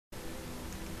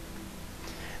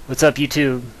What's up,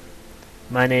 YouTube?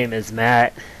 My name is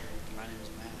Matt, My name is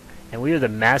Matt. and we are the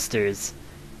Masters,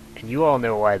 and you all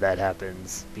know why that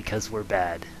happens, because we're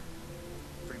bad.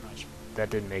 Pretty much. That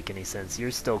didn't make any sense.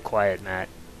 You're still quiet, Matt.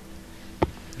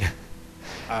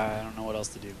 I don't know what else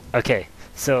to do. Okay,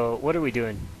 so what are we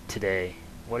doing today?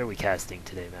 What are we casting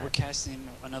today, We're Matt? casting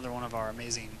another one of our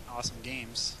amazing, awesome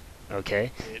games.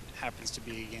 Okay, It happens to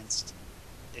be against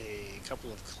a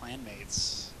couple of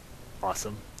clanmates.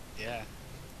 awesome. Yeah.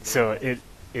 So it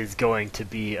is going to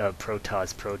be a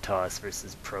Protoss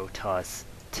versus Protoss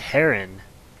Terran.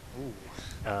 Ooh.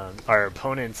 Our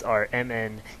opponents are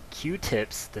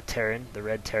xMNxQtips, the Terran, the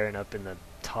red Terran up in the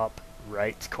top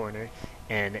right corner,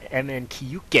 and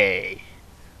xMNxKiuke,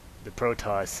 the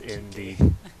Protoss in the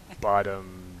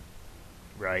bottom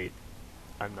right.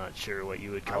 I'm not sure what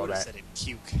you would I call would have that. said it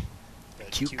Cuke. But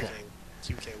Cuke.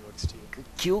 QK works too.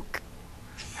 Kiuke.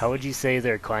 How would you say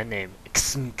their clan name?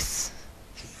 xMNx.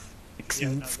 Yeah,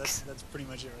 no, that's pretty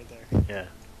much it right there.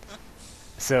 Yeah.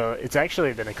 So it's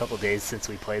actually been a couple days since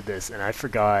we played this, and I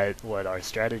forgot what our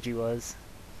strategy was.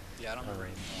 Yeah, I don't remember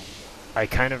anything. I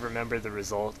kind of remember the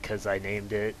result because I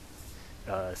named it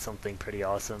something pretty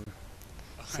awesome.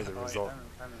 So the Oh, yeah, result.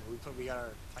 I remember. We got our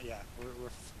we're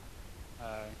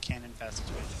cannon fast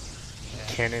expansion.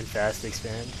 Yeah. Cannon fast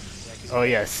expand. Yeah, 'cause Oh,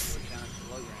 you yes. look down at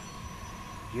the low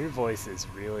ground. Your voice is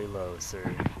really low, sir.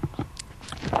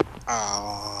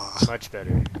 Ah. Much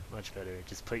better. Much better.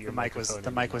 Just put your The mic was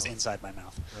microphone in inside my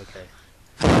mouth.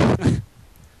 your Okay.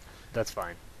 That's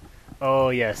fine. Oh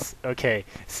yes. Okay.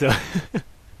 So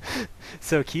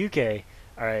so QK,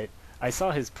 alright, I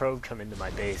saw his probe come into my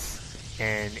base,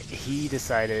 and he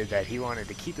decided that he wanted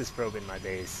to keep his probe in my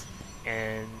base,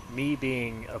 and me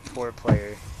being a poor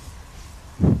player,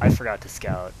 I forgot to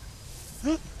scout.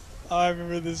 Oh, I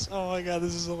remember this. Oh my god,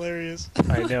 this is hilarious.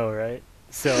 I know, right?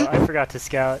 So I forgot to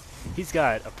scout. He's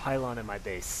got a pylon in my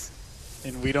base.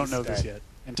 And we don't know this Bad. yet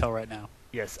until right now.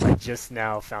 Yes, I just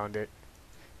now found it,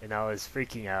 and I was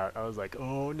freaking out. I was like,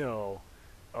 oh no,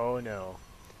 oh no.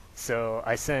 So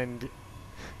I send,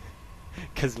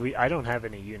 because I don't have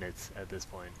any units at this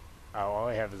point. All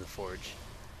I have is a forge.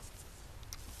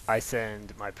 I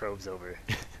send my probes over.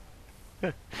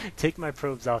 Take my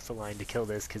probes off the line to kill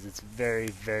this, because it's very,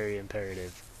 very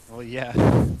imperative Well, yeah.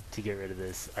 to get rid of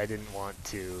this. I didn't want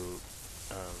to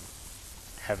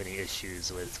have any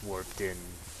issues with warped in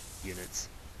units.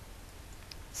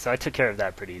 So I took care of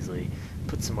that pretty easily.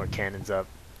 Put some more cannons up.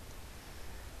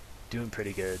 Doing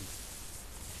pretty good.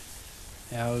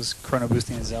 Yeah, I was chrono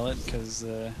boosting a zealot because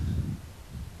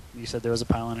you said there was a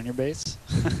pylon in your base.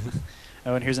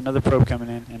 Oh, and here's another probe coming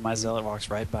in, and my zealot walks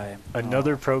right by him.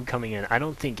 Another Oh. probe coming in. I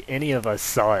don't think any of us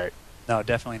saw it, No,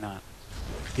 definitely not.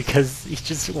 because he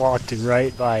just walked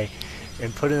right by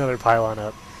and put another pylon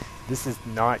up. This is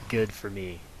not good for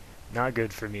me. Not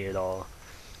good for me at all.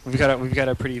 We've got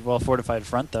a pretty well fortified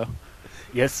front though.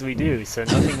 Yes, we do. So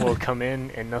nothing will come in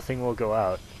and nothing will go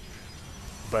out.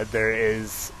 But there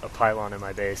is a pylon in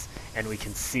my base, and we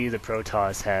can see the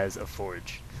Protoss has a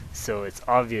forge. So it's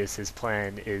obvious his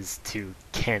plan is to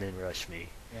cannon rush me.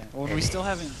 Yeah. Well, And we still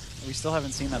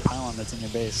haven't seen that pylon that's in your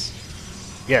base.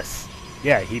 Yes.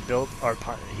 Yeah, he built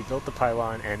the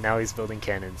pylon, and now he's building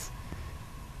cannons.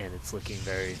 And it's looking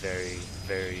very, very,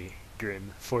 very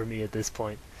grim for me at this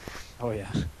point. Oh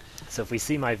yeah. So if we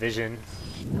see my vision,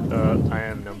 I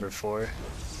am number 4.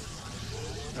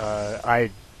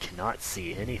 I cannot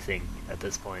see anything at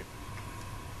this point.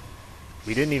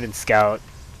 We didn't even scout,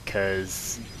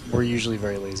 because, We're usually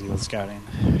very lazy with scouting.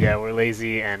 yeah, we're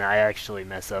lazy, and I actually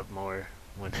mess up more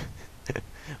when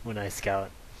when I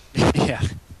scout. Yeah.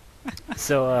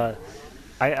 So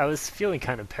I was feeling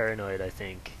kind of paranoid, I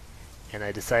think, and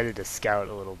I decided to scout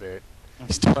a little bit.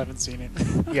 We still haven't seen it.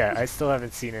 Yeah, I still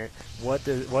haven't seen it. What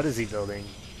is he building?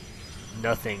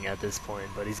 Nothing at this point,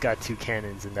 but he's got 2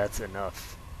 cannons, and that's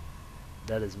enough.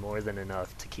 That is more than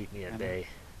enough to keep me at bay.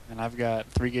 And I've got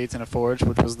 3 gates and a forge,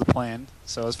 which was the plan.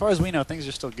 So as far as we know, things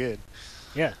are still good.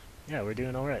 Yeah, we're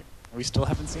doing all right. We still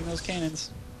haven't seen those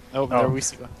cannons. Oh, Oh, there we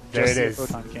see. there Just it the is.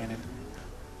 photon cannon.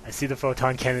 I see the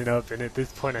photon cannon up, and at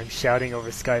this point I'm shouting over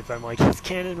Skype. I'm like, he's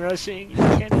cannon rushing, he's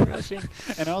cannon rushing.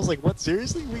 And I was like, what,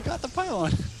 seriously? We got the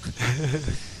pylon.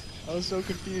 I was so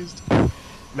confused.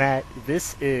 Matt,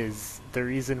 this is the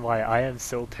reason why I am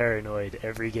so paranoid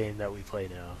every game that we play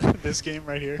now. This game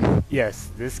right here. Yes,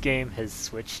 this game has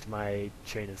switched my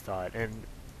train of thought, and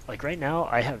like right now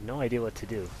I have no idea what to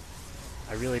do.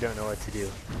 I really don't know what to do.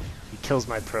 He kills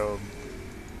my probe.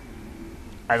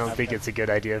 I don't think it's a good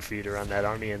idea for you to run that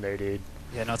army in there, dude.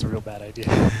 Yeah, no, it's a real bad idea.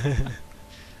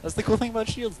 That's the cool thing about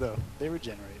shields, though. They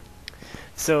regenerate.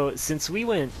 So, since we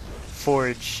went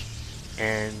Forge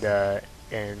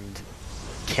and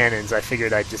cannons. I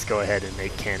figured I'd just go ahead and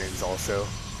make cannons also.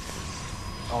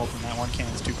 Oh, from that one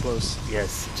cannon's too close.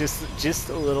 Yes, just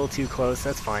a little too close.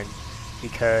 That's fine,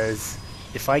 because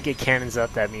if I get cannons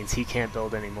up, that means he can't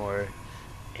build anymore,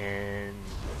 and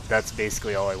that's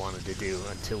basically all I wanted to do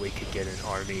until we could get an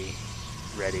army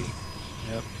ready.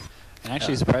 Yep. And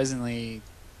actually, surprisingly,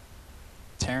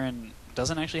 Terran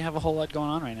doesn't actually have a whole lot going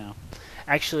on right now.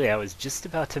 Actually, I was just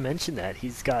about to mention that.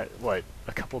 He's got, what,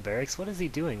 a couple barracks? What is he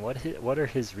doing? What are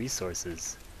his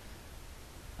resources?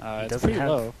 It's pretty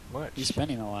low. Much. He's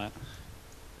spending a lot.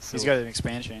 So He's got an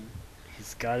expansion.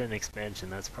 He's got an expansion,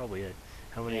 that's probably it.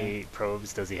 How many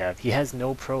probes does he have? He has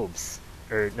no probes,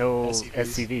 or no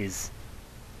SCVs.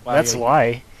 Wow, That's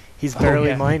why. He's barely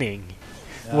yeah. mining.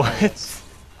 What? Yes.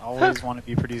 Always want to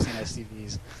be producing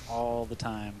SCVs all the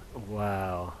time.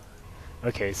 Wow.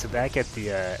 Okay, so back at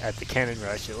the cannon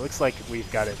rush, it looks like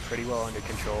we've got it pretty well under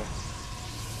control.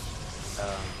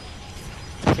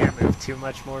 Can't move too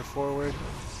much more forward.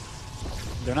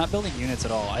 They're not building units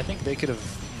at all. I think they could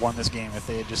have won this game if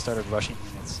they had just started rushing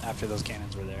units after those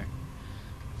cannons were there.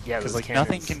 Yeah, because like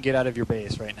nothing can get out of your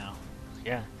base right now.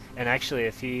 Yeah, and actually,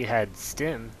 if he had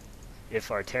stim,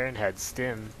 if our Terran had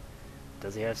stim,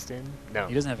 does he have stim? No.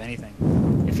 He doesn't have anything.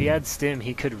 If he had stim,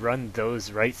 he could run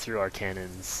those right through our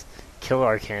cannons, kill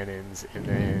our cannons, and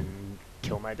then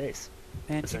kill my base.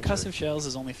 And concussive shells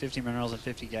is only 50 minerals and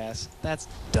 50 gas. That's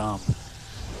dumb.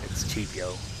 It's cheap,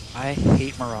 yo. I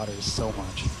hate Marauders so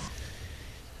much.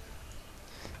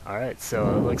 Alright,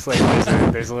 so it looks like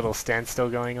there's a little standstill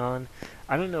going on.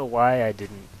 I don't know why I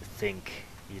didn't think,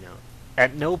 you know,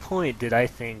 at no point did I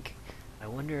think, I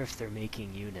wonder if they're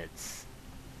making units.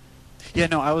 Yeah,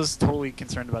 no, I was totally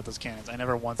concerned about those cannons. I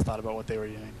never once thought about what they were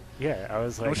doing. Yeah, I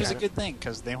was like... Which is a good thing,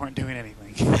 because they weren't doing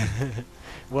anything.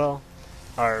 Well,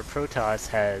 our Protoss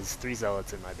has 3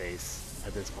 Zealots in my base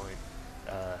at this point.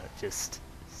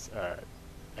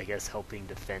 I guess, helping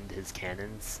defend his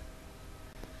cannons.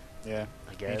 Yeah,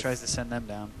 I guess. he tries to send them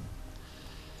down.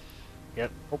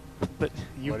 Yep. Oh, but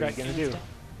you've what are got you gonna do? down.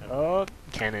 Oh,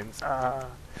 cannons.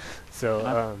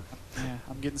 So, yeah,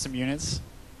 I'm getting some units.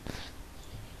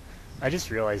 I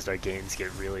just realized our games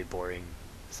get really boring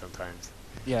sometimes.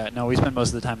 Yeah, no, we spend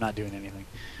most of the time not doing anything.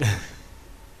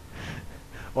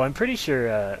 Well, I'm pretty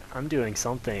sure I'm doing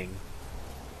something.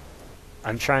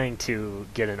 I'm trying to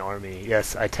get an army.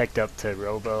 Yes, I teched up to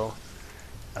Robo.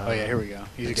 Oh yeah, here we go.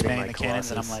 He's expanding the cannons,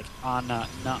 and I'm like,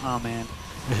 nuh-uh, man.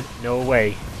 No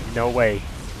way. No way.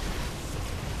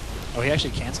 Oh, he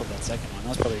actually canceled that second one. That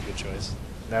was probably a good choice.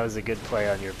 That was a good play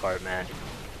on your part, Matt.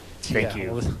 Thank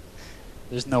you. Well,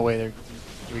 there's no way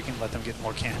we can let them get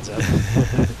more cannons up.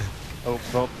 Oh,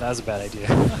 well, that was a bad idea.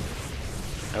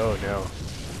 Oh no,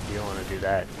 you don't want to do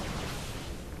that.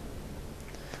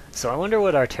 So I wonder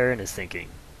what our Terran is thinking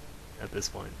at this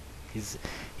point.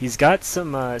 He's got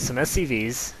some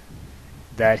SCVs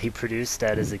that he produced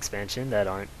at his expansion that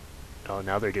aren't. Oh,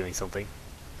 now they're doing something.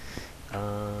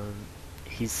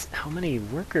 How many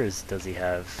workers does he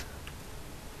have?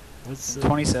 What's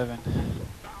 27.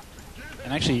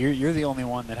 And actually, you're the only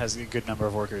one that has a good number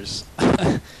of workers.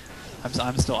 I'm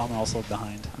also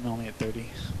behind. I'm only at 30.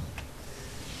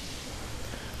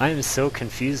 I am so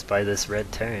confused by this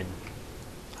red Terran.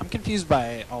 I'm confused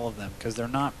by all of them because they're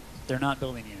not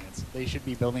building units. They should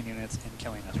be building units and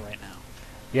killing us right now.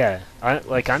 Yeah,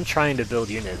 I'm trying to build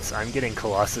units. I'm getting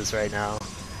Colossus right now.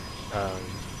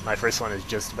 My first one is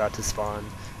just about to spawn.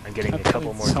 I'm getting a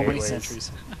couple more gateways. Many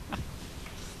sentries.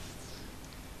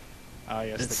 Oh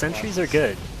yes, the sentries are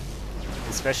good,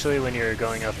 especially when you're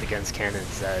going up against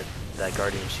cannons. That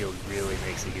Guardian Shield really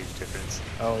makes a huge difference.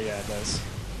 Oh yeah, it does.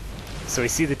 So we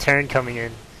see the Terran coming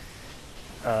in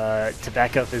to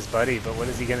back up his buddy, but what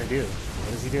is he gonna do?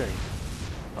 What is he doing?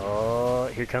 Oh,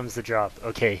 here comes the drop.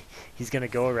 Okay, he's gonna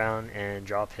go around and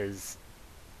drop his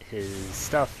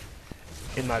stuff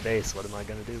in my base. What am I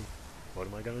gonna do? What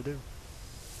am I gonna do?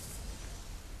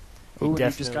 Ooh, you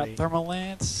just got Thermal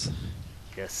Lance.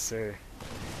 Yes, sir.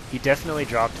 He definitely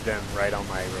dropped them right on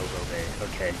my Robo Bay.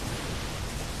 Okay.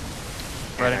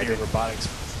 Right on your robotics.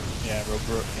 Yeah,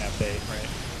 bay, right.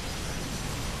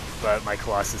 But my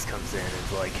Colossus comes in and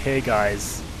is like, hey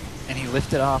guys. And he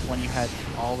lifted off when you had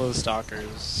all those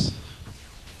stalkers.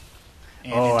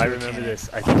 Oh, I remember this.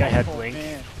 I think I had Blink.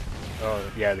 Man. Oh,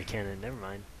 yeah, the cannon. Never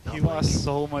mind. He lost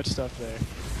so much stuff there.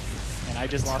 And I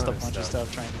just lost a bunch of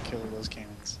stuff trying to kill those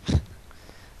cannons.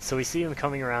 So we see him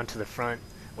coming around to the front.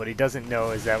 What he doesn't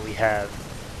know is that we have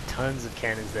tons of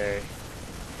cannons there.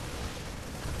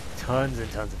 Tons and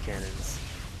tons of cannons.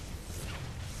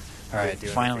 Alright,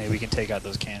 finally we can take out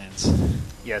those cannons.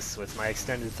 Yes, with my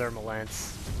extended thermal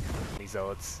lance. These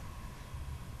zealots.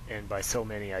 And by so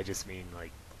many, I just mean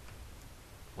like,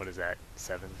 what is that?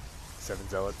 Seven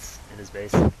zealots in his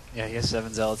base. Yeah, he has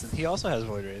 7 zealots, and he also has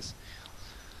void rays.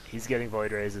 He's getting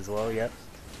void rays as well. Yep.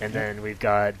 And Yep. then we've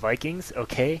got Vikings.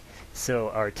 Okay, so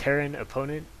our Terran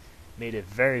opponent made a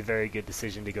very, very good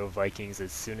decision to go Vikings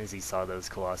as soon as he saw those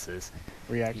Colossus.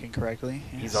 Reacting correctly.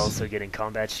 Yes. He's also getting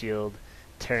combat shield,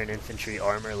 Terran infantry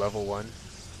armor level 1.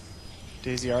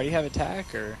 Does he already have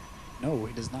attack, or no?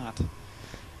 He does not.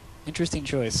 Interesting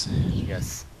choice.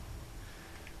 Yes.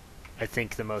 I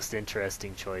think the most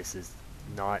interesting choice is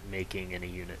not making any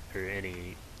unit or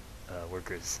any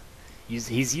workers.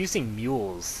 He's using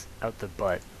mules out the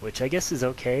butt, which I guess is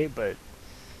okay, but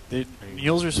The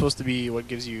mules are supposed to be what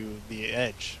gives you the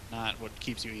edge, not what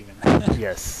keeps you even.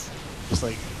 yes. Just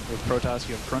like with Protoss,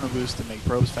 you have Chrono Boost to make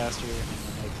probes faster, and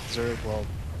then like Zerg, well,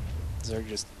 Zerg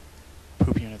just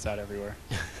poop units out everywhere.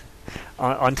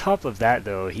 On top of that,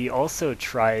 though, he also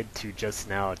tried to just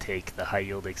now take the high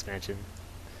yield expansion,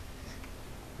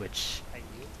 which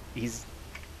he's,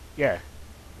 yeah.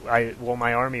 Well,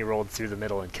 my army rolled through the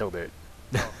middle and killed it.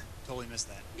 Oh, totally missed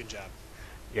that. Good job.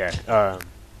 Yeah.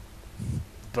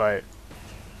 But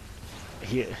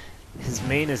his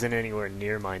main isn't anywhere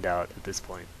near mined out at this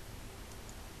point.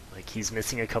 Like, he's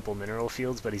missing a couple mineral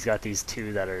fields, but he's got these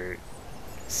 2 that are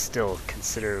still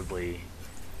considerably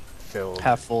filled.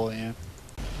 Half full, yeah.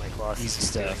 My Colossus Easy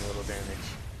is doing stuff. a little damage.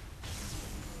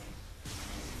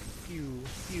 Pew,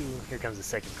 pew. Here comes the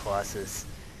second Colossus.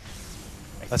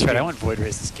 That's right, I went void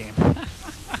race this game.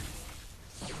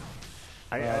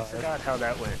 I forgot how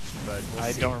that went, but we'll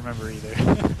I see. don't remember either.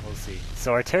 We'll see.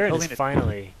 So our Terran is Building it.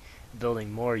 finally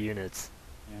building more units.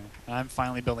 Yeah. And I'm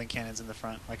finally building cannons in the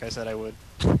front, like I said I would.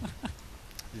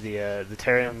 The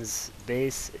Terran's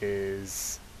base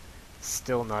is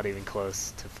still not even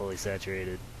close to fully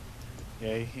saturated.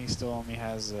 Yeah, he still only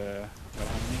has, what,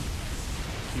 how many?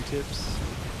 Q-tips?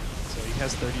 So he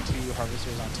has 32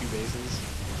 harvesters on 2 bases.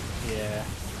 Yeah.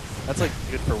 That's like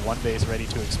good for 1 base ready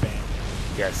to expand.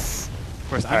 Yes. Of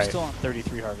course, I'm Alright. still on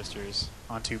 33 harvesters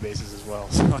on 2 bases as well,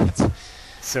 so that's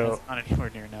not anywhere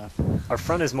near enough. Our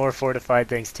front is more fortified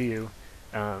thanks to you.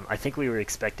 I think we were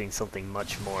expecting something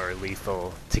much more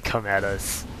lethal to come at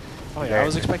us Oh yeah, I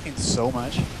was expecting so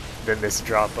much. than this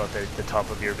drop up at the top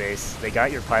of your base. They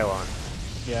got your pylon.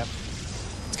 Yeah.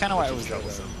 It's kind of why which it is was there,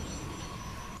 troublesome.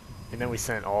 though. And then we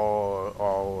sent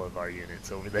all of our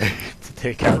units over there to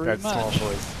take out Pretty that small much.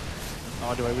 force.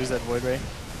 Oh, do I lose that void ray?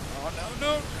 Oh, no,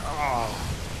 no!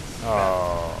 Oh.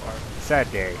 Oh,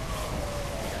 sad day.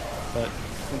 But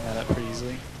clean that up pretty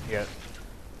easily. Yep.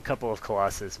 A couple of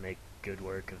Colossus make good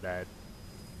work of that.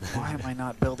 Why am I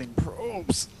not building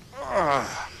probes?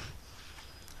 Ugh.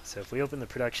 So if we open the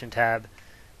production tab,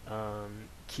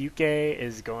 Kiuke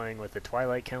is going with the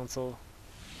Twilight Council.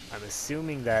 I'm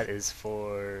assuming that is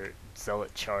for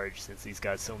Zealot Charge since he's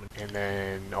got so many. And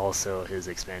then also his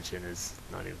expansion is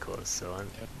not even close. So I'm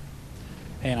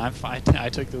Hey, and I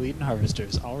took the lead in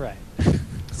harvesters. All right.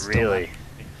 really.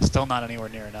 Still not anywhere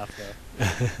near enough though.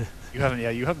 You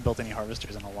haven't built any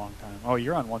harvesters in a long time. Oh,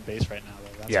 you're on 1 base right now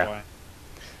though. That's Yeah. why.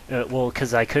 Well,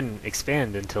 because I couldn't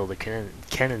expand until the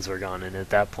cannons were gone, and at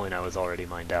that point I was already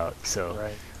mined out. So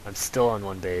Right. I'm still on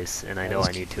 1 base, and I know Those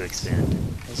I need to expand.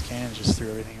 Those cannons just threw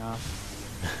everything off.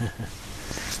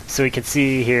 So we can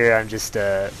see here I'm just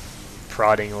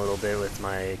prodding a little bit with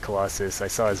my Colossus. I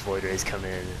saw his Void Rays come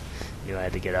in, knew I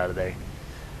had to get out of there.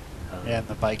 Yeah, and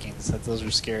the Vikings. Those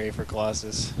are scary for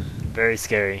Colossus. Very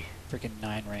scary. Freaking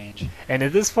 9 range. And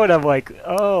at this point I'm like,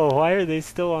 oh, why are they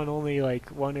still on only like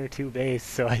 1 or 2 base?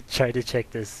 So I tried to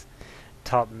check this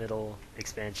top middle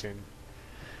expansion.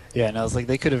 Yeah, and I was like,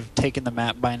 they could have taken the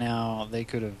map by now. They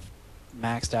could have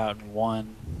maxed out and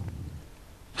won.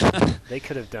 They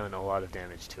could have done a lot of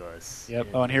damage to us. Yep.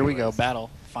 in Oh, and here we many go. ways. Battle.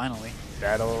 Finally.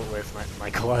 Battle with my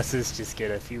Colossus, just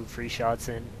get a few free shots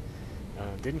in.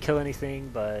 Didn't kill anything,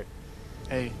 but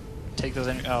Hey, take those.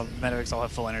 Medics all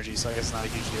have full energy, so I guess it's not a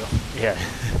huge deal. yeah.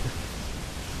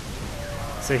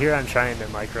 So here I'm trying to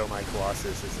micro my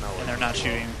Colossus. It's not working. And they're not too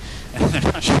shooting. And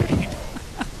they're not shooting.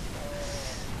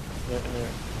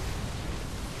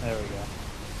 There we go.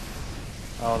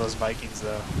 Oh, those Vikings,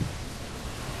 though.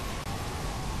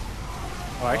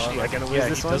 Oh, actually, am I gonna lose yeah,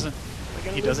 this he one? doesn't. Am I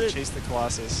gonna He lose doesn't it? chase the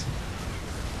Colossus.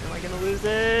 Am I gonna lose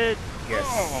it? Yes.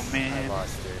 Oh man. I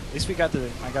lost it. At least I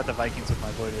got the Vikings with my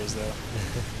Void Rays, though.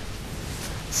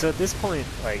 So at this point,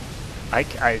 like,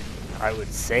 I would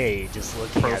say, just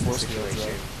looking Pro at the force fields,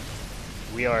 situation,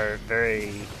 we are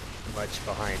very much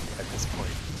behind at this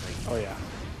point. Like, Oh yeah.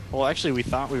 Well, actually, we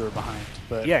thought we were behind,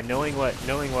 but yeah, knowing what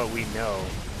we know,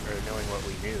 or knowing what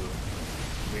we knew,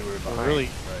 we were behind. We're really,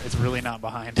 but it's really not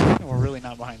behind. We're really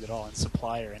not behind at all in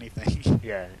supply or anything.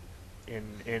 yeah,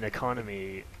 in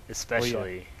economy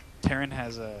especially. Terran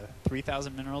has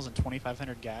 3,000 minerals and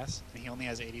 2,500 gas, and he only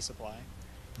has 80 supply.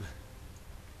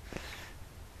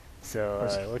 So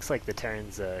it looks like the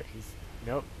Terran's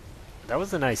nope. That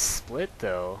was a nice split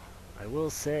though. I will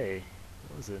say,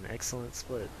 that was an excellent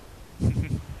split.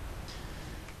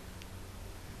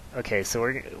 Okay,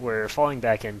 so we're falling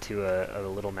back into a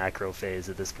little macro phase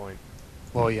at this point.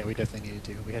 Well, yeah, we definitely needed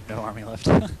to. We had no army left.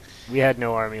 We had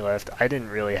no army left. I didn't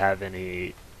really have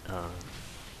any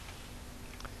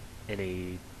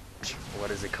what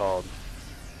is it called?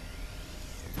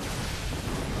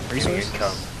 Any Resources?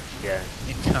 income. Yeah.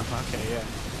 Income, okay, yeah.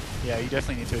 Yeah, you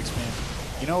definitely need to expand.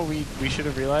 You know what we should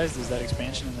have realized is that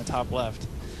expansion in the top left.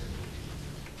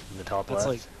 In the top That's left.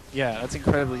 like, yeah, that's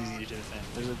incredibly easy to defend.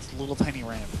 There's a little tiny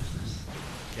ramp.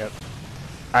 Yep.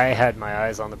 I had my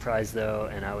eyes on the prize though,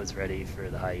 and I was ready for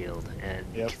the high yield. And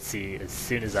you Yep. can see, as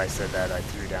soon as I said that, I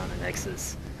threw down an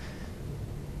Nexus.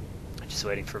 Just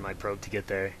waiting for my probe to get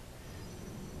there.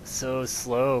 So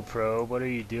slow, probe. What are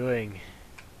you doing?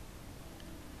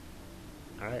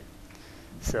 Alright.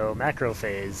 So, macro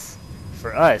phase.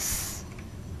 For us,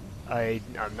 I'm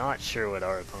not sure what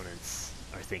our opponents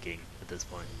are thinking at this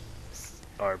point.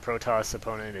 Our Protoss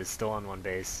opponent is still on one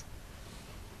base.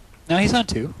 No, he's on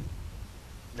 2.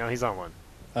 No, he's on one.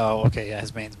 Oh, okay, yeah,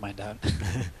 his main's mined out.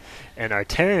 And our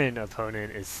Terran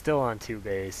opponent is still on 2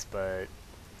 base, but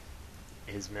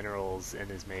his minerals and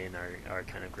his main are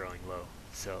kind of growing low.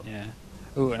 So, Yeah.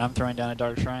 Ooh, and I'm throwing down a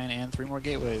Dark Shrine and 3 more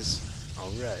gateways.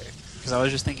 alright. Because I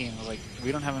was just thinking, I was like,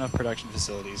 we don't have enough production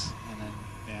facilities. And then,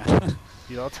 yeah.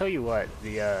 Dude, I'll tell you what,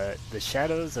 the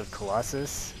shadows of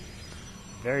Colossus,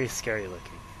 very scary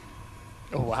looking.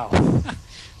 Oh, wow.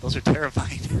 Those are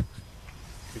terrifying.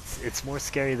 It's more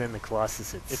scary than the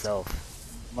Colossus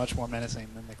itself. Much more menacing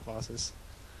than the Colossus.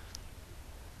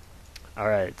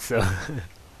 Alright, so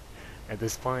at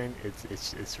this point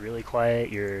it's really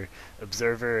quiet. Your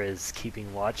observer is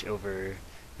keeping watch over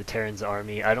the Terran's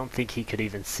army. I don't think he could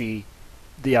even see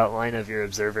the outline of your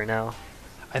observer now.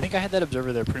 I think I had that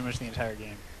observer there pretty much the entire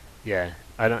game. Yeah,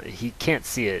 he can't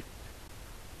see it.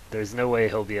 There's no way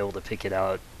he'll be able to pick it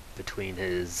out between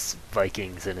his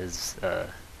Vikings and his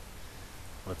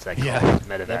what's that called? Yeah,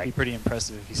 Medevac. that'd be pretty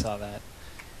impressive if you saw that.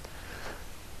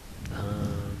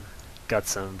 Got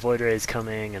some Void Rays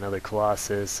coming, another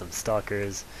Colossus, some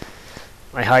Stalkers.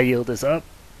 My high yield is up,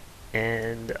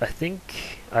 and I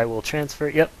think I will transfer.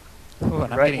 Yep, Ooh,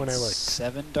 and I'm right getting when I looked.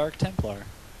 7 Dark Templar.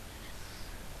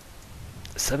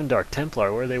 7 Dark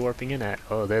Templar, where are they warping in at?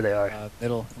 Oh, there they are. In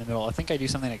the middle. I think I do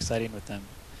something exciting with them.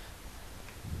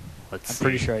 Let's I'm see.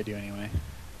 pretty sure I do anyway.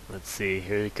 Let's see.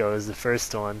 Here it goes, the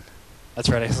first one. That's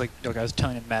right. I was like, look, I was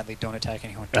telling him madly, don't attack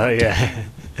anyone. Oh, Don't attack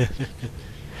yeah. anyone.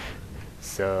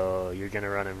 So, you're going to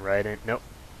run him right in. Nope.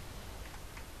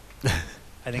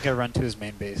 I think I run to his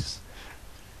main base.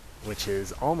 Which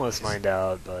is almost mined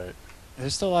out, but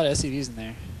There's still a lot of SCVs in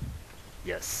there.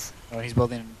 yes. Oh, he's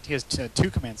building. He has 2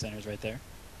 command centers right there.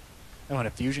 Oh, and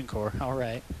a fusion core. All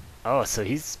right. Oh, so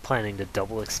he's planning to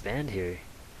double expand here.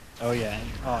 Oh yeah. And,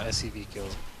 oh, SCV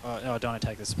kills. Oh no! Don't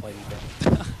attack the supply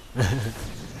depot.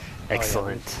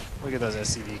 Excellent. Oh, yeah, look at those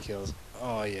SCV kills.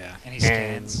 Oh yeah. And he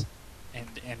scans.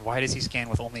 And why does he scan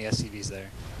with only SCVs there?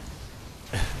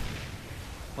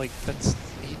 Like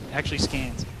he actually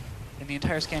scans, and the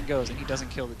entire scan goes, and he doesn't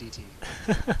kill the DT.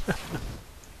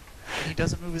 And he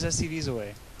doesn't move his SCVs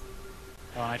away.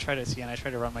 Oh, and I try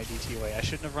to run my DT away. I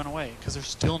shouldn't have run away because there's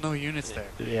still no units there.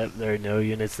 Yep, there are no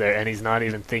units there, and he's not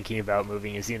even thinking about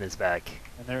moving his units back.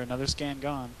 And there another scan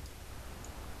gone.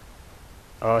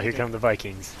 Oh, here come the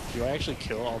Vikings. Do I actually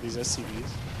kill all these SCVs?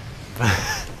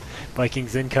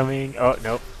 Vikings incoming. Oh,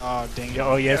 nope. Oh dang it!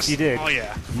 Oh, yes, you did. Oh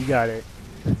yeah. You got it.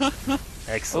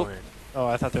 Excellent. Oh,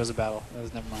 I thought there was a battle. That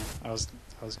was never mind. I was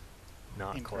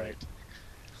Not incorrect. quite.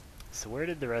 So where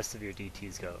did the rest of your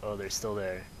DTs go? Oh, they're still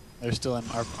there. They're still in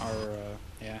our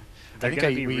yeah. They're think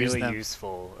going to be we used really them.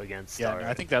 useful against Yeah, our... no,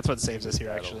 I think that's what saves us here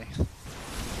battle. actually.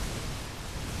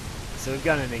 So we've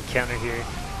got an encounter here.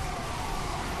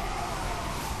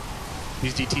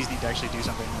 These DTs need to actually do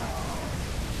something now.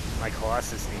 My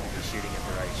Colossus need to be shooting at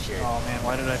the right shit. Oh man,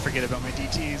 why did I forget about my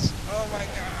DTs? Oh my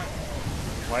god.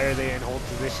 Why are they in hold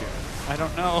position? I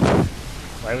don't know.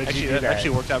 Why would Actually, you do that that?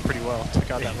 actually worked out pretty well.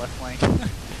 Took out that left flank.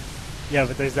 Yeah,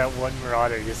 but there's that one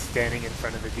Marauder just standing in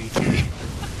front of the DT.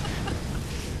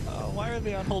 Why are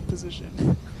they on hold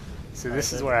position? So Alright,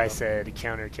 this is there where we I go. said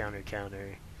counter, counter,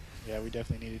 counter. Yeah, we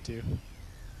definitely needed to.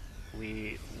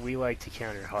 We like to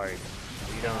counter hard.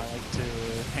 We I don't. like to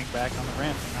hang back on the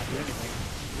ramp and not do anything.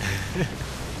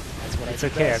 That's what I It's do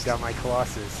okay, best. I've got my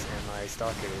Colossus and my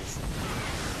Stalkers.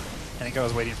 I think I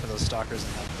was waiting for those stalkers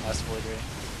in that last void ray.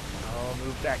 Oh,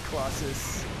 move back,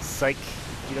 Colossus. Psych,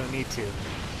 you don't need to.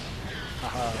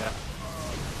 Haha. Yeah.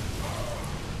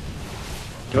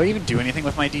 Do I even do anything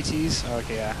with my DTs? Oh,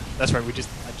 okay, yeah. That's right, I just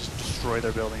destroy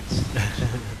their buildings.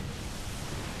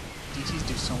 DTs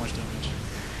do so much damage.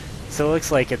 So it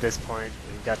looks like at this point,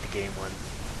 we've got the game won.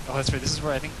 Oh, that's right, this is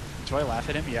where I think... Do I laugh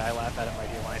at him? Yeah, I laugh at him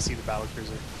when I see the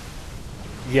battlecruiser.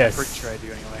 Yes. Pretty sure I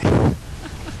do anyway.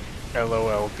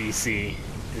 LOL BC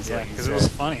is Yeah, what you because said. it was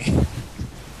funny.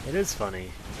 It is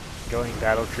funny. Going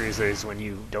battle cruisers when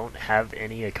you don't have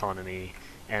any economy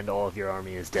and all of your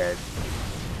army is dead.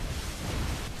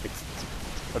 It's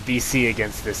a BC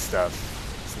against this stuff.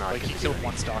 It's not Like, going he to do killed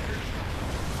one anything. stalker.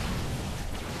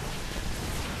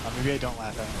 Maybe I don't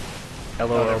laugh at him.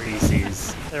 LOL there we go.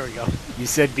 BCs. There we go. You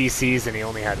said BCs and he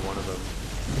only had one of them.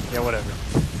 Yeah, whatever.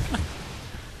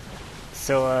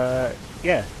 So,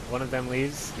 yeah, one of them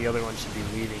leaves. The other one should be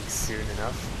leaving soon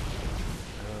enough.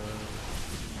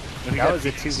 We That got was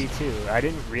a Fkyx. 2v2. I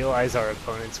didn't realize our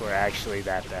opponents were actually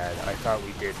that bad. I thought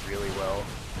we did really well.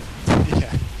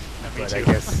 Yeah, me But too.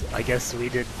 I guess we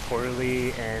did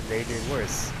poorly and they did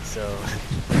worse. So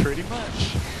Pretty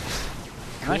much.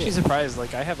 I'm Cool. actually surprised.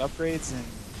 Like, I have upgrades and...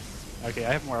 Okay,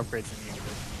 I have more upgrades than you,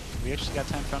 but we actually got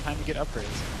found time to get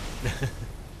upgrades.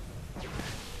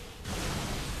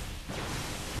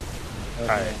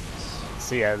 Alright.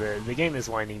 So yeah, the game is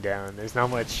winding down. There's not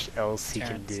much else he can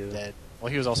Terran's do. dead.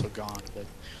 Well, he was also gone, but...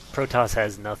 Protoss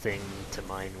has nothing to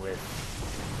mine with.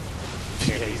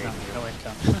 Yeah, Can't he's do not, anything. no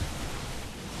income.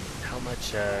 How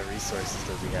much resources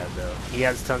does he have though? He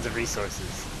has tons of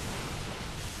resources.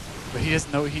 But he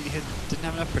has no... He didn't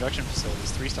have enough production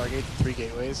facilities. 3 Stargates and 3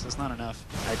 gateways. That's not enough.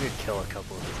 I did kill a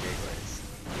couple of his gateways.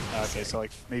 Okay, so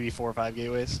like maybe 4 or 5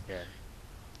 gateways. Yeah.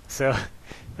 So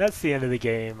that's the end of the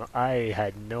game. I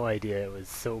had no idea it was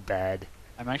so bad.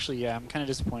 I'm actually, yeah, I'm kind of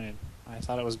disappointed. I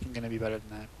thought it was going to be better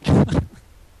than that.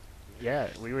 Yeah,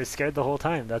 we were scared the whole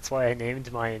time. That's why I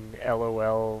named mine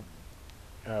LOL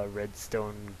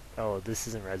Redstone. Oh, this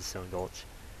isn't Redstone Gulch.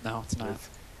 No, it's not. It's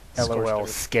Scorched LOL earth.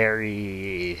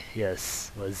 Scary.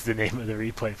 Yes, was the name of the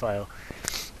replay file.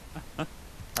 All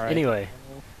right. Anyway,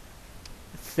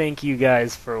 thank you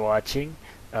guys for watching.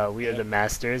 We are Yep. the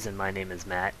Masters, and my name is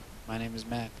Matt. My name is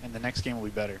Matt, and the next game will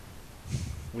be better.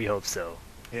 We hope so.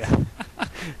 Yeah.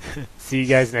 See you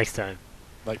guys next time.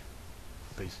 Like.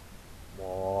 Peace.